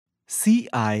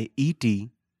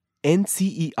CIET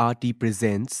NCERT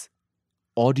presents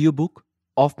Audiobook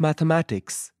of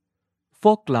Mathematics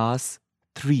for Class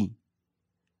 3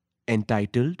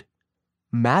 entitled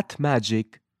Math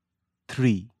Magic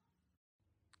 3.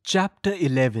 Chapter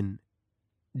 11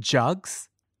 Jugs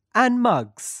and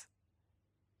Mugs.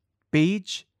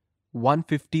 Page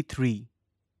 153.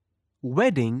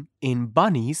 Wedding in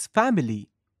Bunny's Family.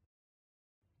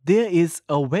 There is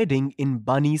a wedding in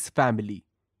Bunny's family,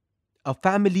 a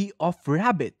family of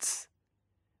rabbits.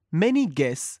 Many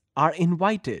guests are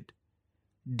invited: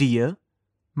 deer,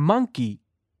 monkey,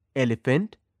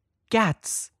 elephant,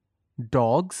 cats,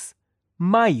 dogs,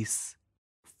 mice,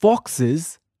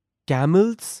 foxes,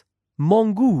 camels,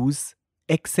 mongoose,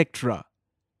 etc.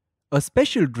 A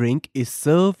special drink is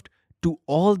served to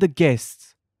all the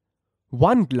guests,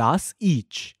 one glass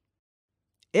each.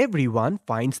 Everyone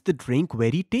finds the drink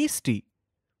very tasty,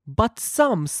 but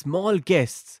some small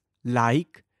guests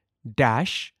like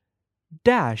Dash,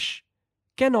 Dash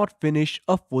cannot finish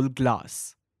a full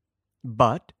glass.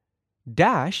 But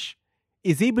Dash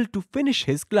is able to finish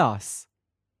his glass.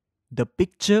 The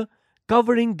picture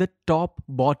covering the top,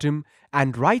 bottom,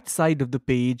 and right side of the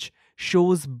page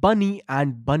shows Bunny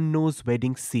and Bunno's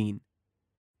wedding scene.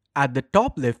 At the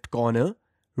top left corner,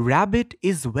 Rabbit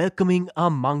is welcoming a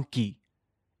monkey.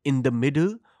 In the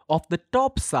middle of the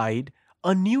top side,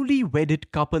 a newly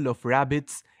wedded couple of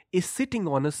rabbits is sitting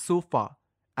on a sofa,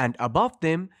 and above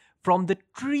them, from the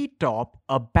tree top,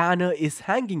 a banner is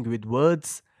hanging with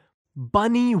words,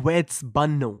 "Bunny weds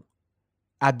Bunno."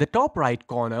 At the top right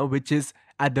corner, which is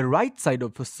at the right side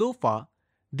of the sofa,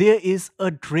 there is a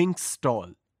drink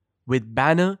stall with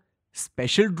banner,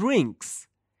 "Special Drinks."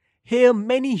 Here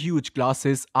many huge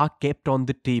glasses are kept on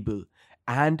the table,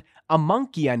 and a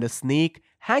monkey and a snake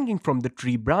hanging from the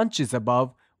tree branches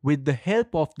above, with the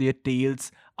help of their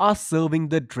tails, are serving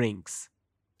the drinks.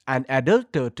 An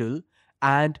adult turtle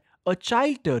and a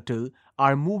child turtle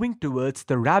are moving towards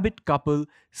the rabbit couple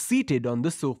seated on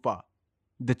the sofa.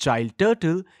 The child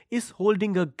turtle is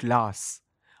holding a glass.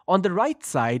 On the right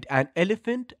side, an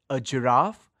elephant, a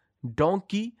giraffe,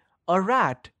 donkey, a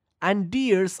rat, and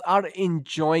deers are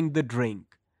enjoying the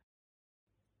drink.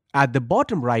 At the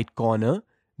bottom right corner,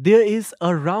 there is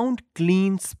a round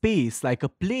clean space like a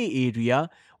play area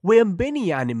where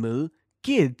many animal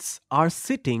kids are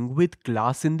sitting with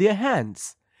glass in their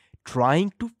hands, trying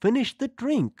to finish the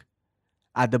drink.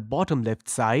 At the bottom left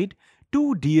side,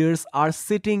 two deers are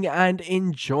sitting and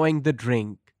enjoying the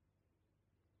drink.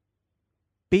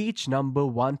 Page number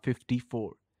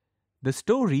 154. The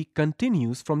story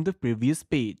continues from the previous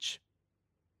page.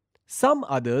 Some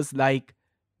others like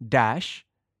Dash,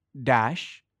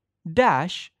 Dash,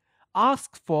 Dash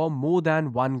ask for more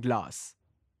than one glass.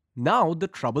 Now the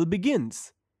trouble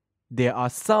begins. There are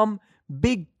some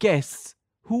big guests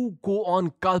who go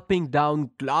on gulping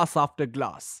down glass after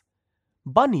glass.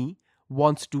 Bunny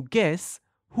wants to guess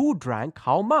who drank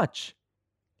how much.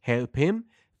 Help him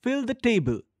fill the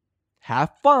table.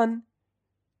 Have fun.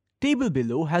 Table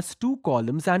below has 2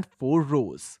 columns and 4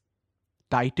 rows.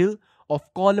 Title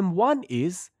of column 1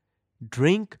 is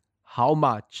Drink How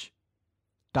Much.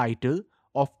 Title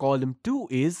of column 2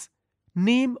 is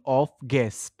Name of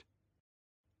Guest.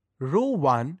 Row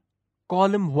 1,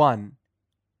 column 1,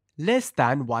 less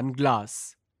than 1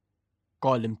 glass.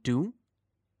 Column 2,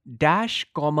 dash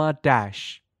comma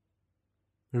dash.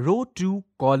 Row 2,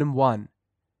 column 1,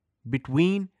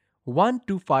 between 1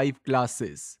 to 5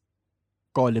 glasses.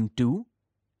 Column 2,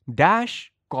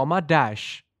 dash comma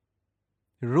dash.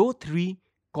 Row 3,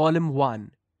 column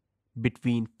 1,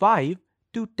 between 5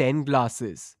 to 10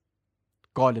 glasses.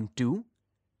 Column 2,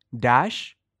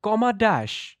 dash comma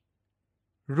dash.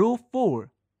 Row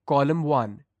 4, column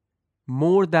 1,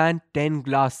 more than 10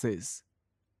 glasses.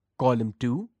 Column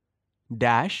 2,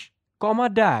 dash comma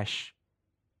dash.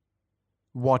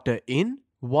 Water in,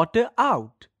 water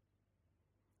out.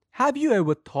 Have you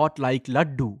ever thought like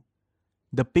Laddu?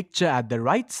 The picture at the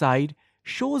right side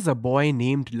shows a boy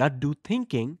named Laddu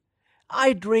thinking,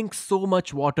 "I drink so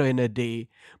much water in a day,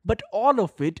 but all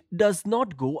of it does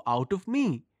not go out of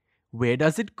me. Where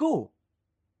does it go?"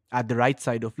 At the right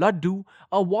side of Laddu,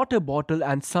 a water bottle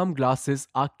and some glasses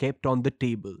are kept on the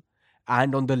table.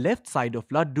 And on the left side of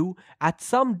Laddu, at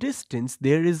some distance,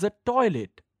 there is a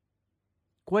toilet.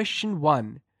 Question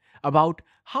 1. About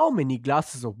how many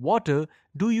glasses of water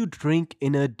do you drink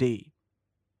in a day?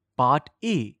 Part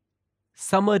A.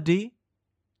 Summer day,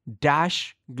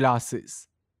 dash glasses.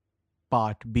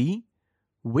 Part B.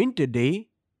 Winter day,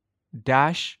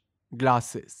 dash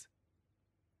glasses.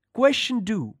 Question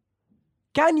 2.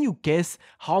 Can you guess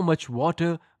how much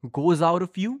water goes out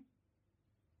of you?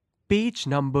 Page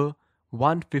number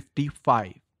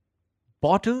 155.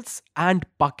 Bottles and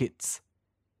buckets.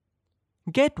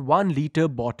 Get 1 liter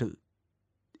bottle.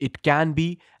 It can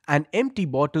be an empty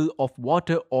bottle of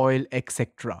water, oil,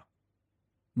 etc.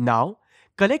 Now,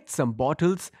 collect some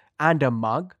bottles and a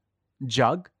mug,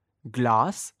 jug,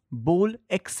 glass, bowl,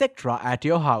 etc. at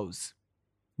your house.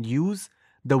 Use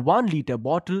the 1 liter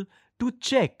bottle to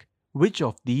check which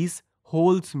of these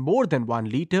holds more than 1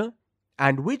 liter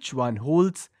and which one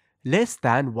holds less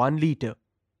than 1 liter.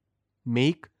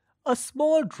 Make a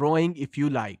small drawing if you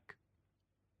like.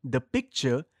 The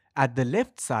picture at the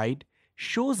left side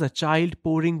shows a child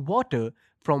pouring water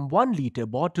from 1 liter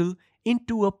bottle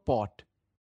into a pot.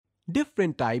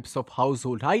 Different types of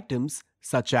household items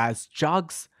such as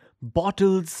jugs,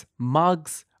 bottles,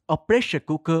 mugs, a pressure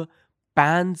cooker,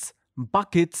 pans,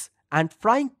 buckets, and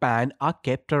frying pan are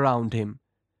kept around him.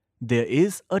 There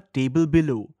is a table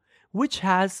below, which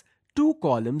has 2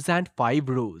 columns and 5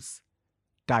 rows.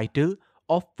 Title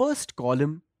of first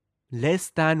column, less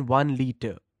than 1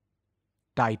 liter.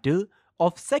 Title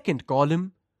of second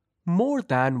column, more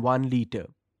than 1 liter.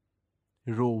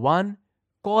 Row 1,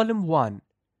 column 1.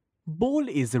 Bowl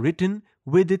is written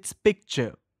with its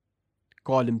picture.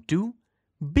 Column 2,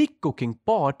 big cooking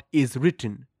pot is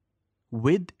written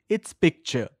with its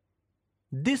picture.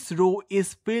 This row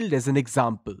is filled as an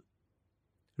example.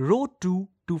 Row 2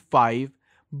 to 5,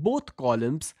 both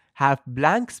columns have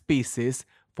blank spaces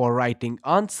for writing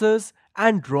answers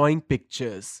and drawing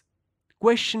pictures.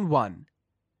 Question 1.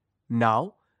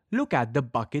 Now look at the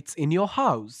buckets in your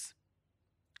house.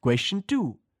 Question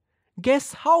 2.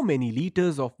 Guess how many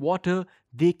liters of water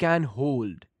they can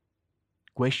hold.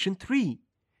 Question 3.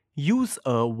 Use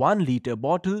a 1 liter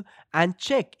bottle and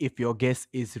check if your guess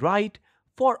is right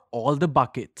for all the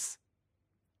buckets.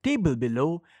 Table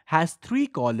below has 3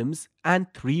 columns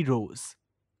and 3 rows.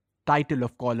 Title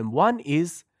of column 1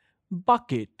 is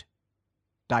Bucket.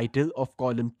 Title of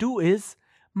column 2 is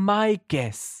My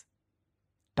Guess.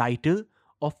 Title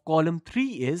of column 3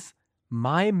 is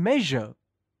My Measure.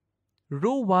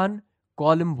 Row 1,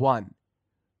 column 1.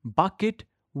 Bucket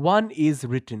 1 is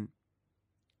written.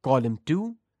 Column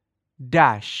 2,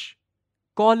 dash.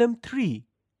 Column 3,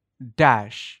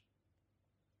 dash.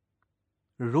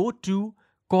 Row 2,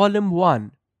 column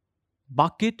 1.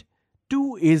 Bucket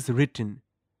 2 is written.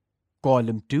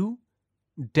 Column 2,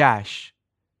 dash.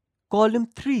 Column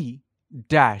 3,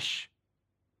 dash.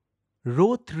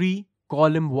 Row 3,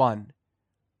 column 1.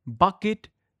 Bucket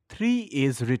 3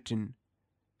 is written.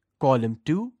 Column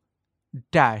 2,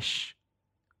 dash.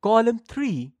 Column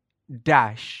 3,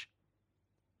 dash.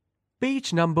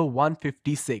 Page number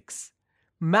 156.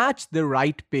 Match the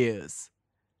right pairs.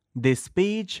 This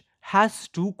page has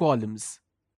 2 columns.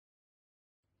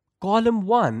 Column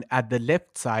 1 at the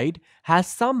left side has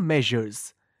some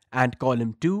measures, and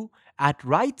column 2 at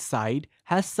right side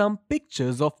has some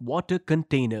pictures of water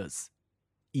containers.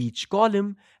 Each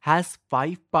column has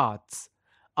 5 parts.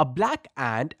 A black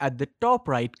ant at the top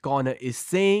right corner is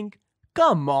saying,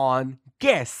 "Come on,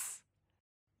 guess."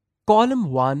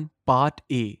 Column 1, Part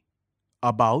A.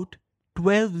 About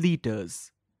 12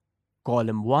 liters.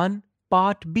 Column 1,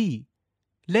 Part B.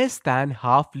 Less than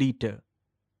half liter.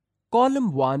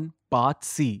 Column 1, Part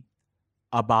C.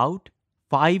 About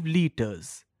 5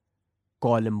 liters.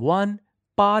 Column 1,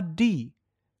 Part D.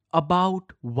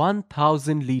 About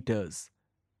 1000 liters.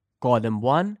 Column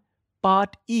 1,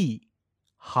 Part E.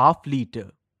 Half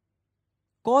liter.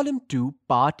 Column 2,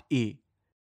 Part A.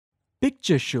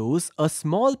 Picture shows a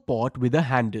small pot with a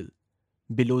handle.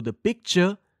 Below the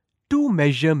picture, "to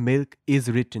measure milk" is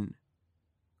written.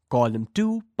 Column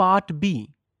 2, Part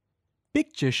B.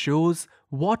 Picture shows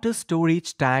water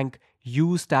storage tank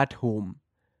used at home.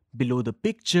 Below the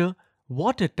picture,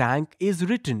 water tank is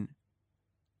written.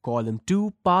 Column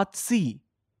 2, Part C.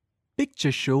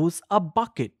 Picture shows a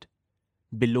bucket.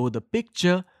 Below the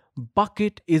picture,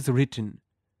 bucket is written.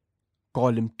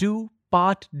 Column 2,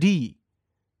 Part D.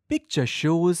 Picture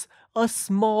shows a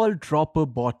small dropper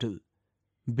bottle.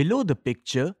 Below the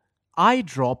picture, eye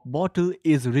drop bottle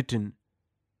is written.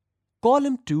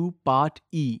 Column 2, Part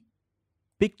E.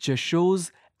 Picture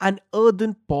shows an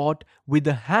earthen pot with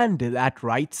a handle at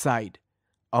right side,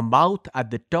 a mouth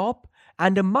at the top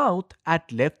and a mouth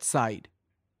at left side.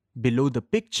 Below the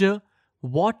picture,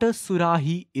 water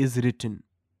surahi is written.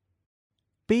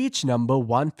 Page number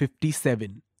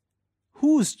 157.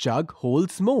 Whose jug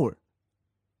holds more?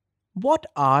 What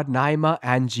are Naima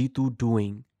and Jitu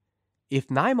doing? If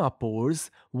Naima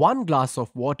pours 1 glass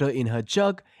of water in her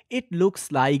jug, it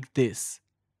looks like this.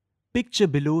 Picture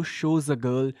below shows a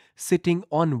girl sitting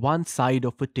on one side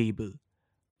of a table.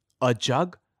 A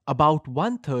jug, about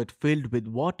one-third filled with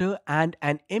water and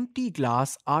an empty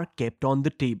glass are kept on the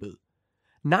table.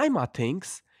 Naima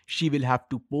thinks she will have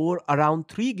to pour around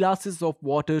 3 glasses of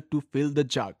water to fill the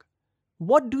jug.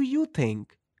 What do you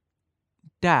think?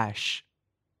 Dash.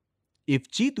 If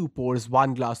Jitu pours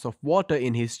 1 glass of water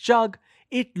in his jug,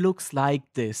 it looks like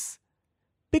this.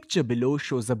 Picture below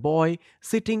shows a boy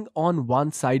sitting on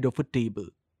one side of a table.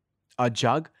 A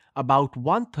jug about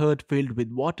one-third filled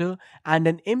with water and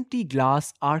an empty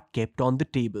glass are kept on the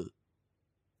table.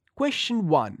 Question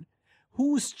 1.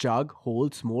 Whose jug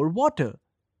holds more water?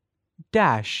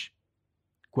 Dash.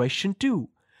 Question 2.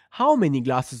 How many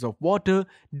glasses of water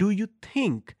do you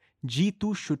think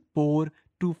Jitu should pour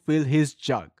to fill his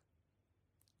jug?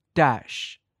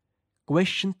 Dash.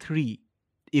 Question 3.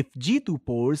 If Jitu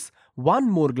pours one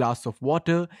more glass of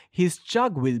water, his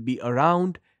jug will be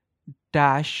around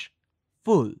dash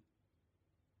full.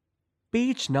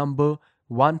 Page number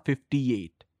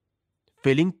 158.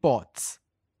 Filling pots.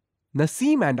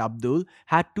 Naseem and Abdul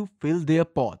had to fill their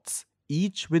pots,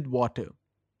 each with water.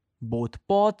 Both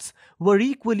pots were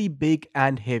equally big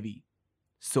and heavy.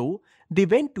 So they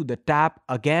went to the tap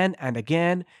again and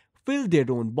again, filled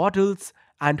their own bottles,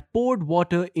 and poured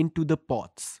water into the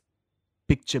pots.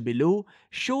 Picture below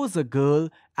shows a girl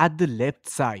at the left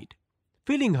side,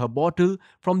 filling her bottle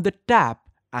from the tap,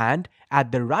 and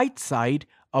at the right side,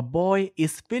 a boy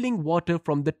is filling water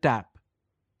from the tap.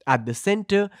 At the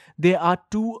center, there are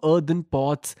 2 earthen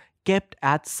pots kept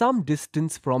at some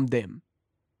distance from them.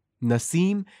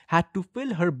 Naseem had to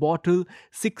fill her bottle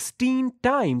 16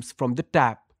 times from the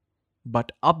tap,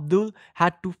 but Abdul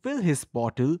had to fill his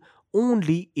bottle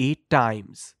only 8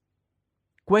 times.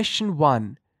 Question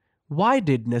 1. Why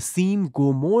did Naseem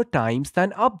go more times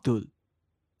than Abdul?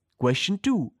 Question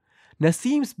 2.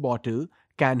 Naseem's bottle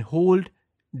can hold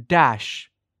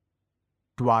dash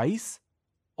twice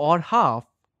or half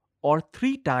or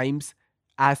 3 times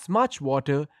as much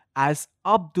water as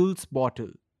Abdul's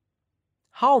bottle.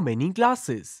 How many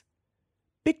glasses?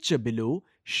 Picture below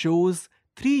shows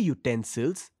 3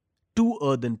 utensils, 2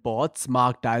 earthen pots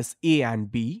marked as A and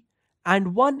B,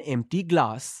 and 1 empty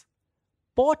glass.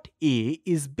 Pot A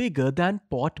is bigger than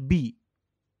pot B.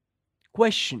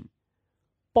 Question.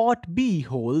 Pot B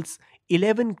holds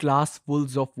 11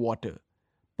 glassfuls of water.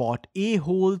 Pot A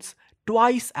holds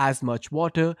twice as much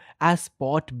water as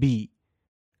pot B.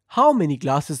 How many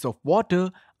glasses of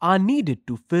water are needed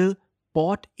to fill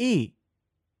pot A?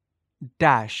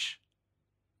 Dash.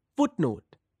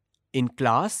 Footnote. In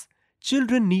class,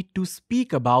 children need to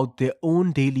speak about their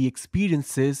own daily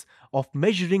experiences of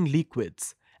measuring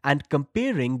liquids and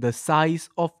comparing the size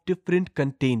of different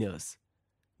containers.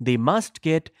 They must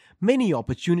get many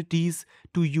opportunities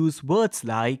to use words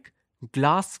like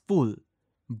glass full,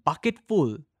 bucket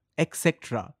full,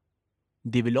 etc.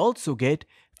 They will also get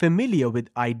familiar with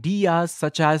ideas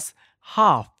such as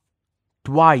half,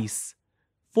 twice,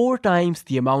 4 times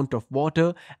the amount of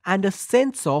water, and a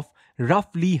sense of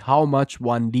roughly how much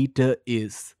 1 liter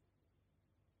is.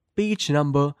 Page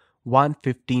number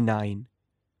 159.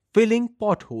 Filling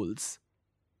potholes.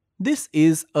 This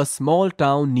is a small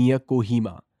town near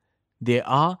Kohima. There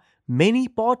are many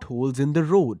potholes in the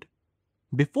road.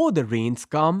 Before the rains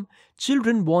come,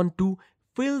 children want to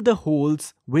fill the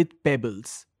holes with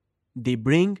pebbles. They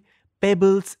bring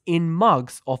pebbles in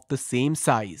mugs of the same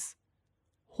size.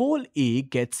 Hole A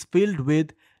gets filled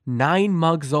with 9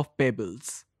 mugs of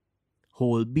pebbles.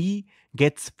 Hole B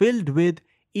gets filled with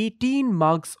 18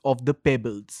 mugs of the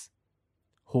pebbles.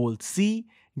 Hole C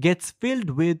gets filled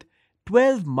with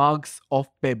 12 mugs of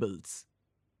pebbles.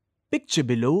 Picture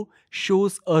below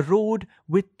shows a road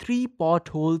with 3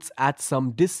 potholes at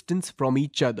some distance from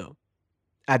each other.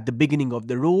 At the beginning of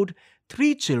the road,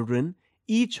 3 children,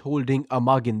 each holding a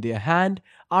mug in their hand,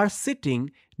 are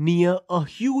sitting near a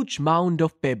huge mound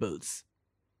of pebbles.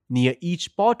 Near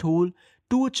each pothole,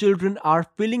 2 children are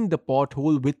filling the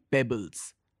pothole with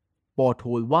pebbles.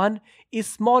 Pothole 1 is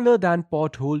smaller than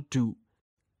pothole 2.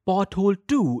 Pothole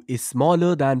 2 is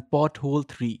smaller than pothole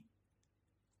 3.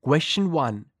 Question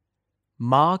 1.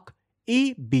 Mark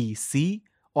A, B, C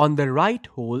on the right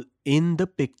hole in the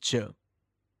picture.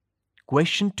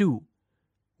 Question 2.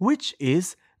 Which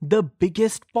is the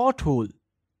biggest pothole?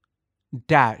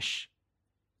 Dash.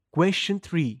 Question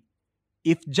 3.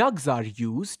 If jugs are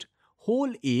used,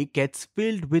 hole A gets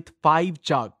filled with 5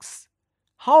 jugs.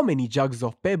 How many jugs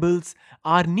of pebbles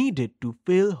are needed to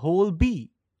fill hole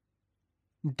B?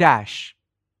 Dash.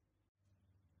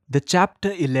 The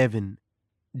chapter 11,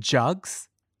 Jugs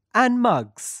and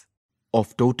Mugs,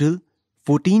 of total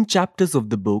 14 chapters of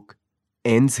the book,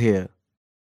 ends here.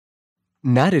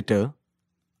 Narrator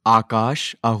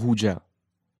Akash Ahuja.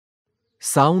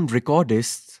 Sound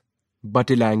recordists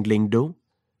Batilang Lingdo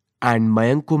and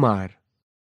Mayank Kumar.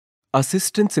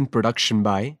 Assistance in production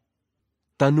by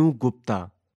Tanu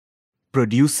Gupta.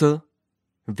 Producer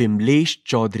Vimlesh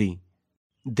Chaudhary.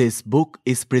 This book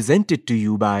is presented to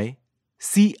you by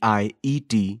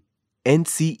CIET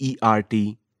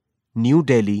NCERT, New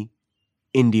Delhi,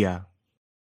 India.